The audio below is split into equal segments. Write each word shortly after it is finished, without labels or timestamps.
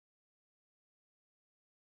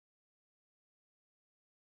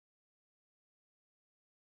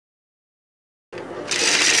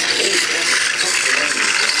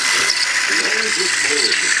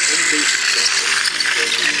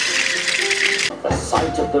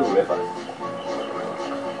sight of the river.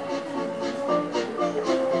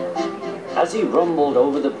 As he rumbled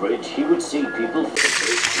over the bridge, he would see people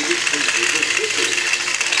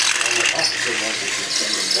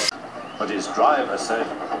but his driver said,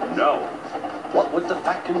 no. What would the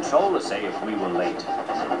fat controller say if we were late?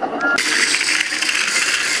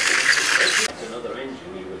 Another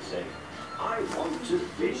engine, he would say, I want to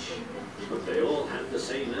fish. But they all had the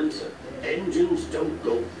same answer. Engines don't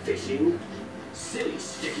go fishing. Silly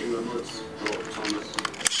stick-in-the-muds, thought Thomas.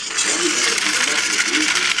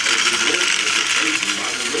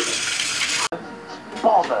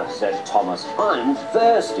 Bother, said Thomas, I'm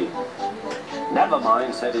thirsty. Never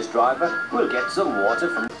mind, said his driver, we'll get some water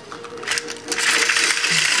from...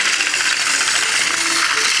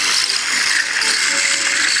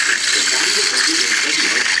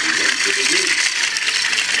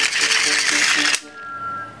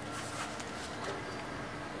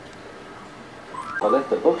 I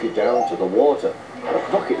let the bucket down to the water. The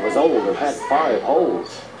bucket was old and had 5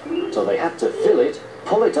 holes. So they had to fill it,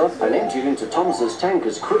 pull it up and empty it into Thomas's tank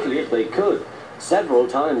as quickly as they could, several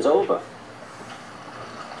times over.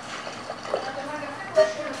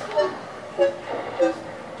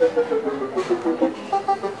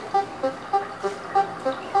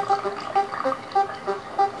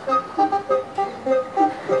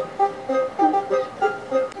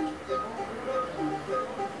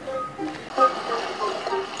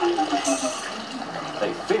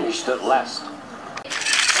 They finished at last.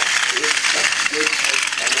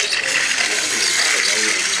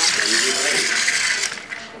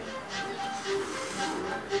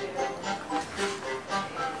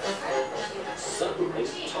 Suddenly,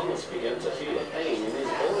 Thomas began to feel a pain in his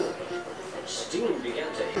boiler. Steam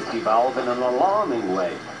began to hit the valve in an alarming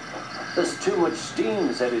way. There's too much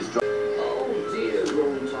steam, said his driver. Oh dear,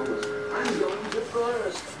 groaned Thomas. I'm going to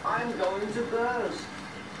burst. I'm going to burst.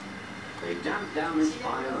 They damped down his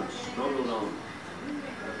fire and struggled on.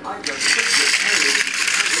 I just took the pain.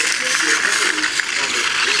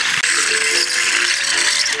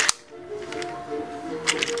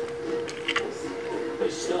 They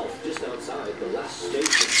stopped just outside the last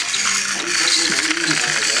station.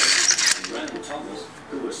 And ran Thomas,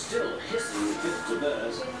 who was still hissing fit to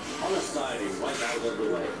burst, on a siding right out of the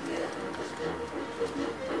way.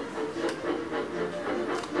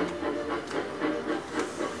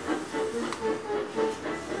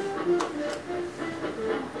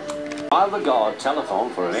 While the guard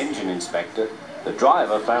telephoned for an engine inspector, the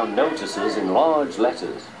driver found notices in large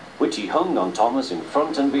letters, which he hung on Thomas in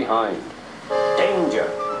front and behind.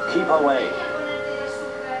 Danger! Keep away!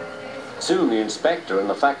 Soon the inspector and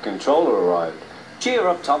the fat controller arrived. Cheer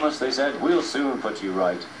up, Thomas, they said, we'll soon put you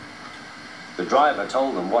right. The driver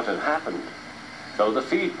told them what had happened. Though the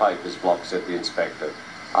feed pipe is blocked, said the inspector,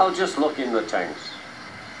 I'll just look in the tanks.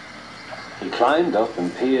 He climbed up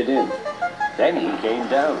and peered in. Then he came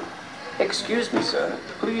down. Excuse me, sir,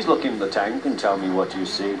 please look in the tank and tell me what you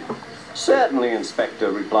see. Certainly,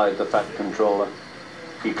 Inspector, replied the fat controller.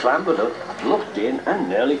 He clambered up, looked in, and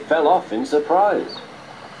nearly fell off in surprise.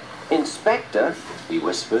 Inspector, he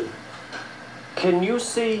whispered, can you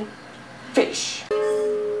see fish?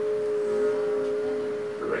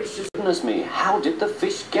 Gracious goodness me, how did the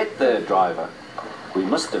fish get there, driver? We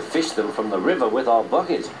must have fished them from the river with our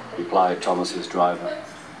bucket, replied Thomas's driver.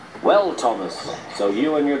 Well, Thomas, so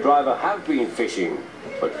you and your driver have been fishing,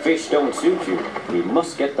 but fish don't suit you. We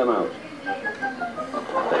must get them out.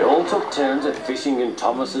 They all took turns at fishing in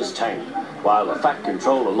Thomas's tank, while the fat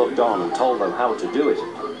controller looked on and told them how to do it.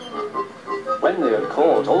 When they had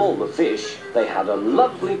caught all the fish, they had a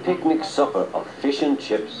lovely picnic supper of fish and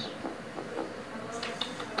chips.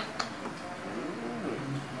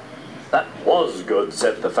 That was good,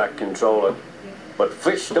 said the fat controller. But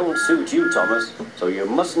fish don't suit you, Thomas, so you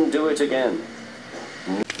mustn't do it again.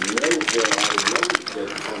 No, sir, I won't, said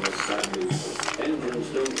Thomas sadly. Engines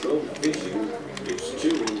don't go fishing. It's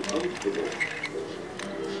too uncomfortable.